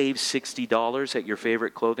 save $60 at your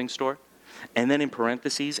favorite clothing store. And then in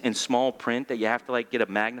parentheses, in small print that you have to like get a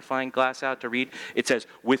magnifying glass out to read, it says,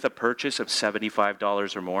 with a purchase of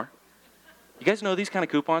 $75 or more. You guys know these kind of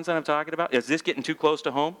coupons that I'm talking about? Is this getting too close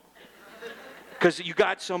to home? Because you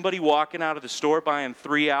got somebody walking out of the store buying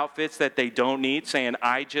 3 outfits that they don't need, saying,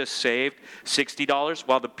 I just saved $60,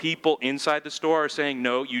 while the people inside the store are saying,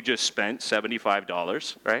 no, you just spent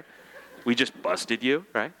 $75, right? We just busted you,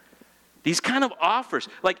 right? These kind of offers,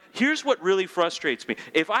 like, here's what really frustrates me.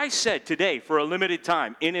 If I said today, for a limited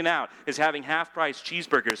time, In-N-Out is having half-price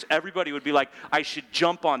cheeseburgers, everybody would be like, I should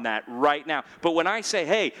jump on that right now. But when I say,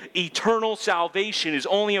 hey, eternal salvation is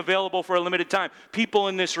only available for a limited time, people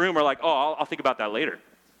in this room are like, oh, I'll think about that later.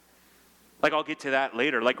 Like, I'll get to that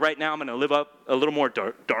later. Like, right now, I'm going to live up a little more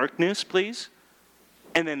darkness, please.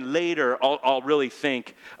 And then later, I'll really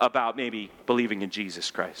think about maybe believing in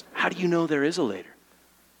Jesus Christ. How do you know there is a later?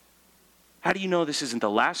 How do you know this isn't the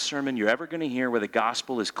last sermon you're ever going to hear where the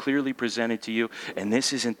gospel is clearly presented to you, and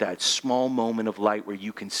this isn't that small moment of light where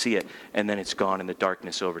you can see it, and then it's gone and the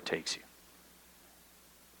darkness overtakes you?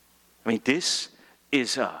 I mean, this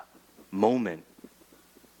is a moment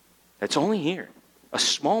that's only here, a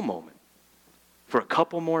small moment, for a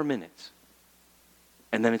couple more minutes,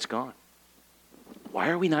 and then it's gone. Why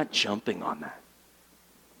are we not jumping on that?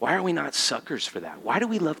 Why are we not suckers for that? Why do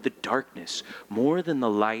we love the darkness more than the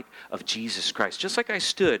light of Jesus Christ? Just like I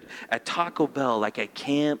stood at Taco Bell, like I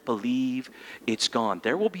can't believe it's gone.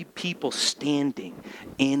 There will be people standing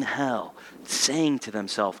in hell saying to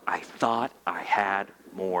themselves, I thought I had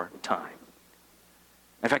more time.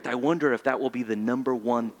 In fact, I wonder if that will be the number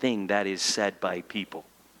one thing that is said by people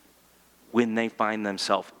when they find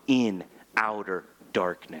themselves in outer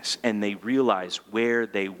darkness and they realize where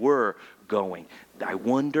they were going. I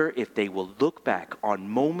wonder if they will look back on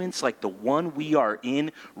moments like the one we are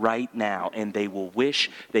in right now, and they will wish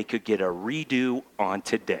they could get a redo on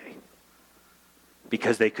today,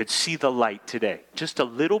 because they could see the light today. Just a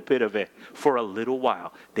little bit of it for a little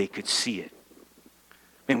while. They could see it.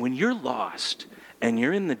 And when you're lost and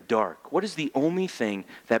you're in the dark, what is the only thing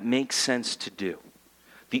that makes sense to do?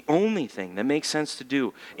 The only thing that makes sense to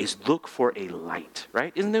do is look for a light,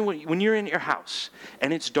 right? Isn't it when you're in your house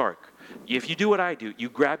and it's dark, if you do what I do, you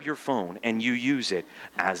grab your phone and you use it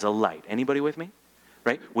as a light. Anybody with me?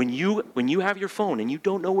 Right? When you have your phone and you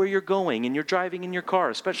don't know where you're going and you're driving in your car,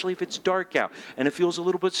 especially if it's dark out and it feels a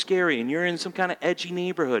little bit scary and you're in some kind of edgy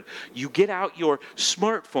neighborhood, you get out your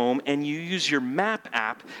smartphone and you use your map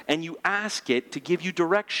app and you ask it to give you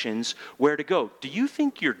directions where to go. Do you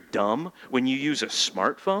think you're dumb when you use a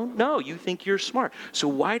smartphone? No, you think you're smart. So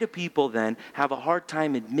why do people then have a hard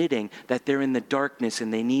time admitting that they're in the darkness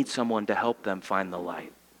and they need someone to help them find the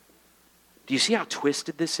light? Do you see how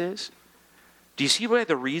twisted this is? Do you see why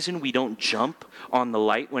the reason we don't jump on the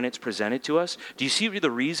light when it's presented to us? Do you see the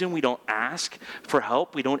reason we don't ask for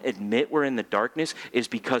help, we don't admit we're in the darkness, is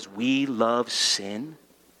because we love sin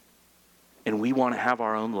and we want to have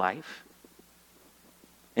our own life?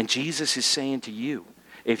 And Jesus is saying to you,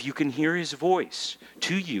 if you can hear his voice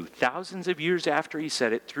to you thousands of years after he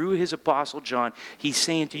said it through his apostle John, he's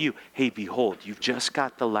saying to you, hey, behold, you've just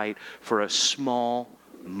got the light for a small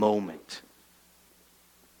moment.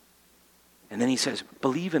 And then he says,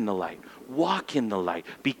 believe in the light, walk in the light,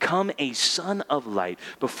 become a son of light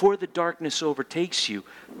before the darkness overtakes you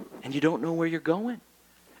and you don't know where you're going.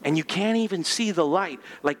 And you can't even see the light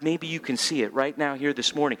like maybe you can see it right now here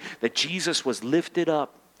this morning, that Jesus was lifted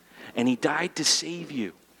up and he died to save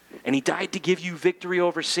you. And he died to give you victory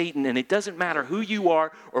over Satan. And it doesn't matter who you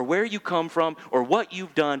are or where you come from or what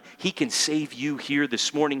you've done. He can save you here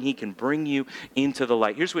this morning. He can bring you into the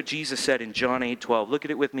light. Here's what Jesus said in John 8:12. Look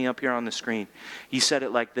at it with me up here on the screen. He said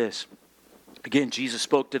it like this. Again, Jesus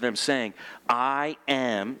spoke to them saying, I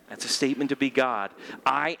am, that's a statement to be God,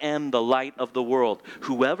 I am the light of the world.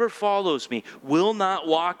 Whoever follows me will not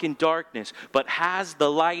walk in darkness, but has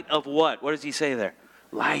the light of what? What does he say there?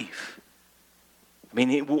 Life. I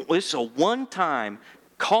mean, it's a one-time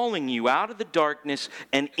calling you out of the darkness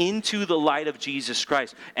and into the light of Jesus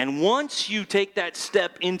Christ. And once you take that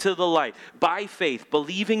step into the light, by faith,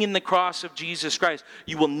 believing in the cross of Jesus Christ,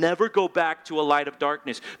 you will never go back to a light of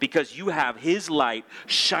darkness because you have his light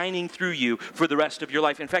shining through you for the rest of your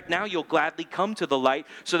life. In fact, now you'll gladly come to the light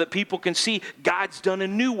so that people can see God's done a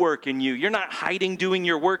new work in you. You're not hiding doing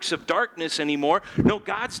your works of darkness anymore. No,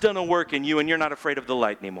 God's done a work in you and you're not afraid of the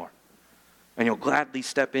light anymore. And you'll gladly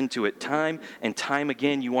step into it time and time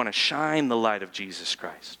again. You want to shine the light of Jesus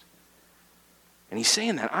Christ. And he's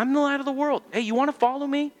saying that. I'm the light of the world. Hey, you want to follow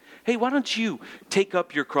me? Hey, why don't you take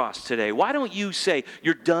up your cross today? Why don't you say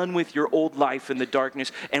you're done with your old life in the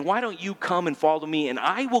darkness? And why don't you come and follow me? And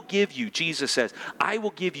I will give you, Jesus says, I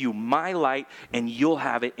will give you my light and you'll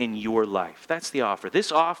have it in your life. That's the offer.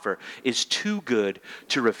 This offer is too good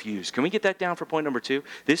to refuse. Can we get that down for point number 2?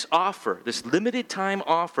 This offer, this limited time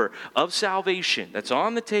offer of salvation that's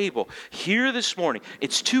on the table here this morning,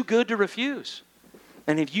 it's too good to refuse.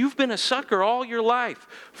 And if you've been a sucker all your life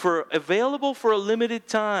for available for a limited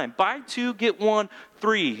time, buy 2, get 1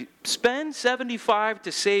 free, spend $75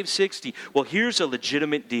 to save $60. Well, here's a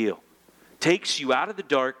legitimate deal. Takes you out of the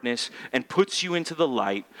darkness and puts you into the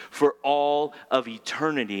light for all of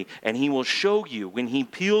eternity. And he will show you, when he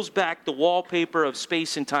peels back the wallpaper of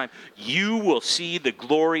space and time, you will see the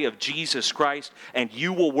glory of Jesus Christ and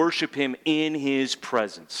you will worship him in his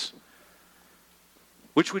presence.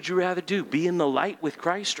 Which would you rather do? Be in the light with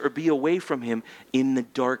Christ or be away from him in the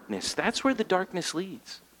darkness? That's where the darkness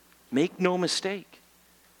leads. Make no mistake.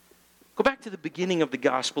 Go back to the beginning of the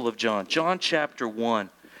Gospel of John, John chapter 1.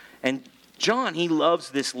 And John, he loves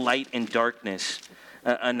this light and darkness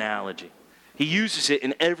analogy. He uses it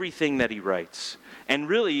in everything that he writes. And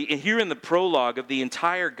really, here in the prologue of the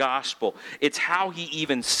entire gospel, it's how he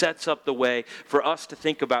even sets up the way for us to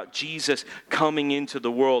think about Jesus coming into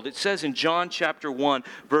the world. It says in John chapter 1,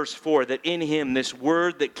 verse 4, that in him, this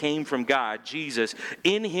word that came from God, Jesus,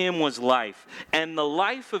 in him was life. And the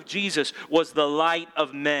life of Jesus was the light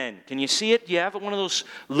of men. Can you see it? Do you have one of those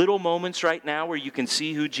little moments right now where you can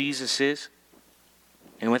see who Jesus is?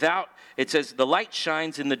 And it says, the light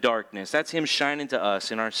shines in the darkness. That's him shining to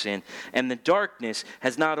us in our sin. And the darkness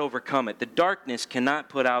has not overcome it. The darkness cannot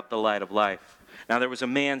put out the light of life. Now there was a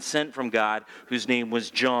man sent from God whose name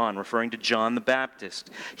was John, referring to John the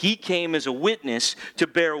Baptist. He came as a witness to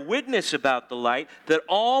bear witness about the light, that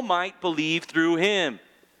all might believe through him.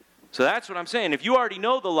 So that's what I'm saying. If you already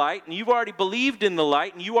know the light and you've already believed in the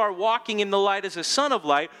light and you are walking in the light as a son of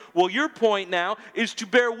light, well, your point now is to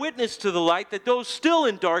bear witness to the light that those still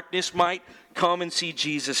in darkness might come and see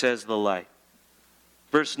Jesus as the light.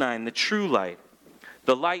 Verse 9, the true light,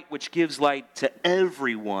 the light which gives light to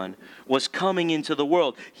everyone, was coming into the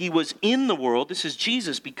world. He was in the world. This is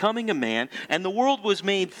Jesus becoming a man. And the world was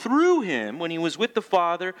made through him when he was with the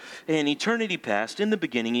Father in eternity past. In the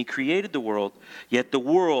beginning, he created the world. Yet the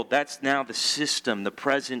world, that's now the system, the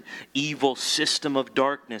present evil system of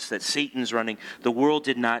darkness that Satan's running. The world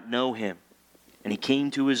did not know him. And he came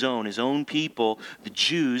to his own people, the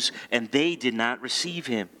Jews, and they did not receive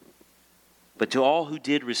him. But to all who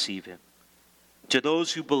did receive him, to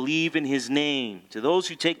those who believe in his name, to those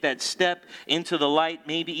who take that step into the light,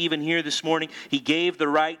 maybe even here this morning, he gave the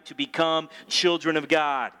right to become children of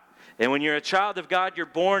God. And when you're a child of God, you're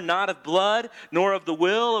born not of blood, nor of the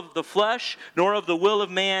will of the flesh, nor of the will of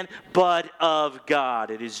man, but of God.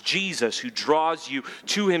 It is Jesus who draws you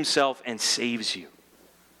to himself and saves you.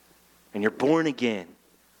 And you're born again.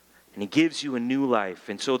 And he gives you a new life.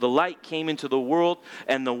 And so the light came into the world,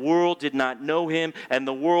 and the world did not know him, and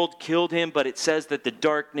the world killed him. But it says that the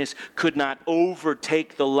darkness could not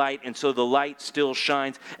overtake the light, and so the light still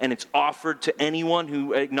shines. And it's offered to anyone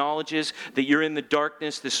who acknowledges that you're in the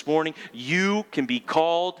darkness this morning. You can be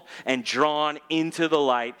called and drawn into the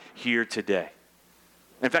light here today.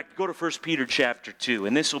 In fact, go to 1 Peter chapter 2,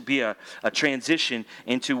 and this will be a transition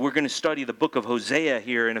into, we're going to study the book of Hosea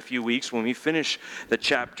here in a few weeks when we finish the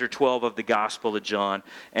chapter 12 of the Gospel of John.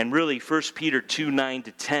 And really, 1 Peter 2, 9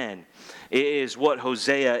 to 10 is what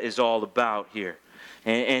Hosea is all about here.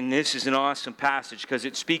 And this is an awesome passage because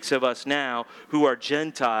it speaks of us now who are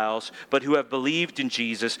Gentiles, but who have believed in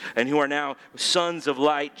Jesus and who are now sons of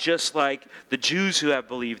light, just like the Jews who have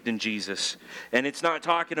believed in Jesus. And it's not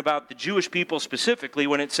talking about the Jewish people specifically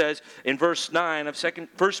when it says in verse 9 of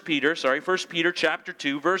 1 Peter chapter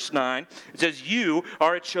 2, verse 9, it says, "You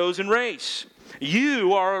are a chosen race.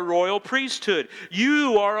 You are a royal priesthood.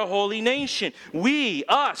 You are a holy nation. We,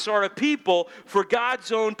 us, are a people for God's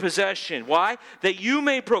own possession." Why? That you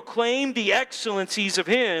may proclaim the excellencies of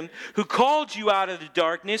him who called you out of the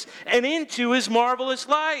darkness and into his marvelous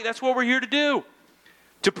light. That's what we're here to do.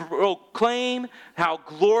 To proclaim how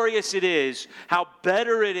glorious it is, how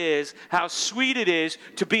better it is, how sweet it is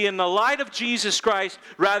to be in the light of Jesus Christ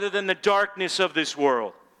rather than the darkness of this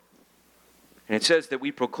world. And it says that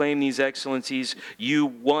we proclaim these excellencies. You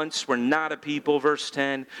once were not a people, verse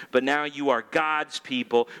 10, but now you are God's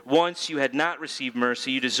people. Once you had not received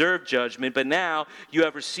mercy, you deserved judgment, but now you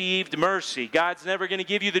have received mercy. God's never going to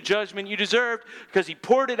give you the judgment you deserved because he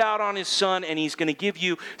poured it out on his Son, and he's going to give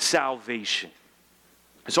you salvation.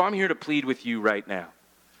 So I'm here to plead with you right now.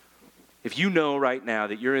 If you know right now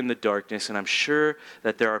that you're in the darkness, and I'm sure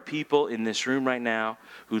that there are people in this room right now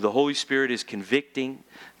who the Holy Spirit is convicting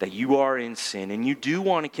that you are in sin, and you do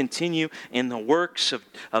want to continue in the works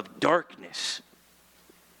of darkness,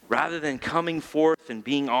 rather than coming forth and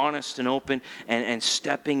being honest and open and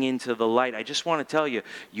stepping into the light, I just want to tell you,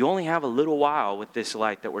 you only have a little while with this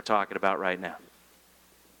light that we're talking about right now.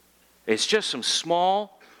 It's just some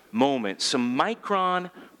small moments, some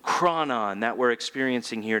chronon that we're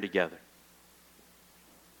experiencing here together.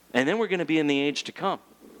 And then we're going to be in the age to come.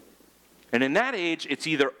 And in that age, it's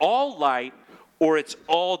either all light or it's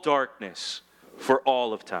all darkness for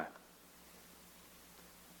all of time.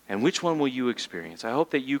 And which one will you experience? I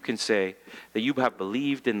hope that you can say that you have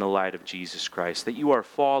believed in the light of Jesus Christ, that you are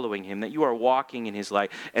following him, that you are walking in his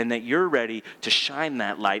light, and that you're ready to shine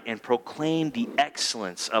that light and proclaim the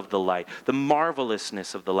excellence of the light, the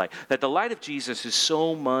marvelousness of the light, that the light of Jesus is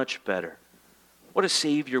so much better. What a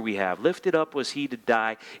Savior we have. Lifted up was he to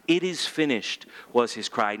die. It is finished was his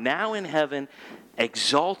cry. Now in heaven,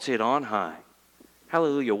 exalted on high.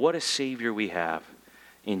 Hallelujah. What a Savior we have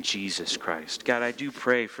in Jesus Christ. God, I do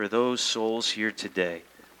pray for those souls here today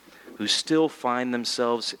who still find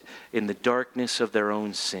themselves in the darkness of their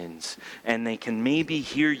own sins. And they can maybe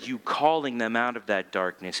hear you calling them out of that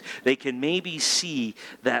darkness. They can maybe see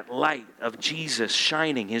that light of Jesus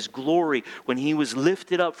shining, his glory, when he was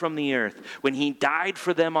lifted up from the earth, when he died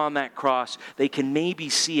for them on that cross. They can maybe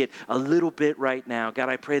see it a little bit right now. God,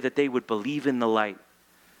 I pray that they would believe in the light.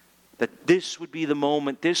 That this would be the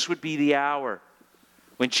moment, this would be the hour.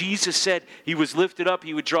 When Jesus said he was lifted up,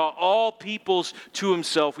 he would draw all peoples to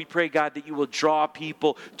himself. We pray, God, that you will draw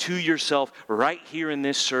people to yourself right here in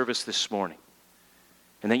this service this morning.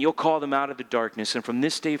 And that you'll call them out of the darkness. And from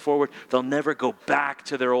this day forward, they'll never go back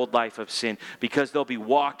to their old life of sin because they'll be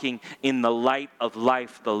walking in the light of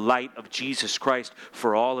life, the light of Jesus Christ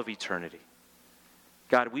for all of eternity.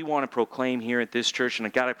 God, we want to proclaim here at this church,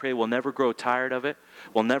 and God, I pray we'll never grow tired of it.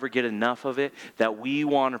 We'll never get enough of it, that we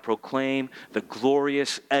want to proclaim the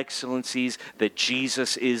glorious excellencies that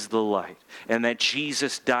Jesus is the light and that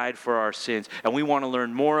Jesus died for our sins. And we want to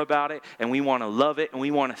learn more about it, and we want to love it, and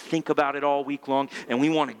we want to think about it all week long, and we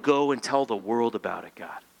want to go and tell the world about it,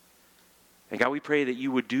 God. And God, we pray that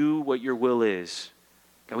you would do what your will is.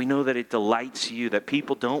 God, we know that it delights you, that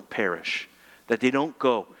people don't perish, that they don't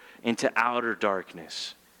go into outer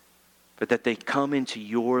darkness, but that they come into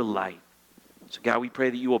your light. So God, we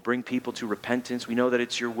pray that you will bring people to repentance. We know that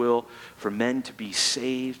it's your will for men to be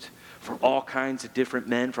saved, for all kinds of different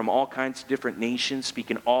men from all kinds of different nations,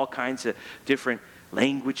 speaking all kinds of different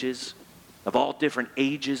languages, of all different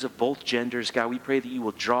ages, of both genders. God, we pray that you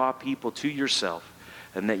will draw people to yourself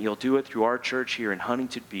and that you'll do it through our church here in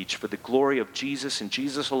Huntington Beach. For the glory of Jesus and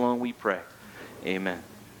Jesus alone we pray. Amen.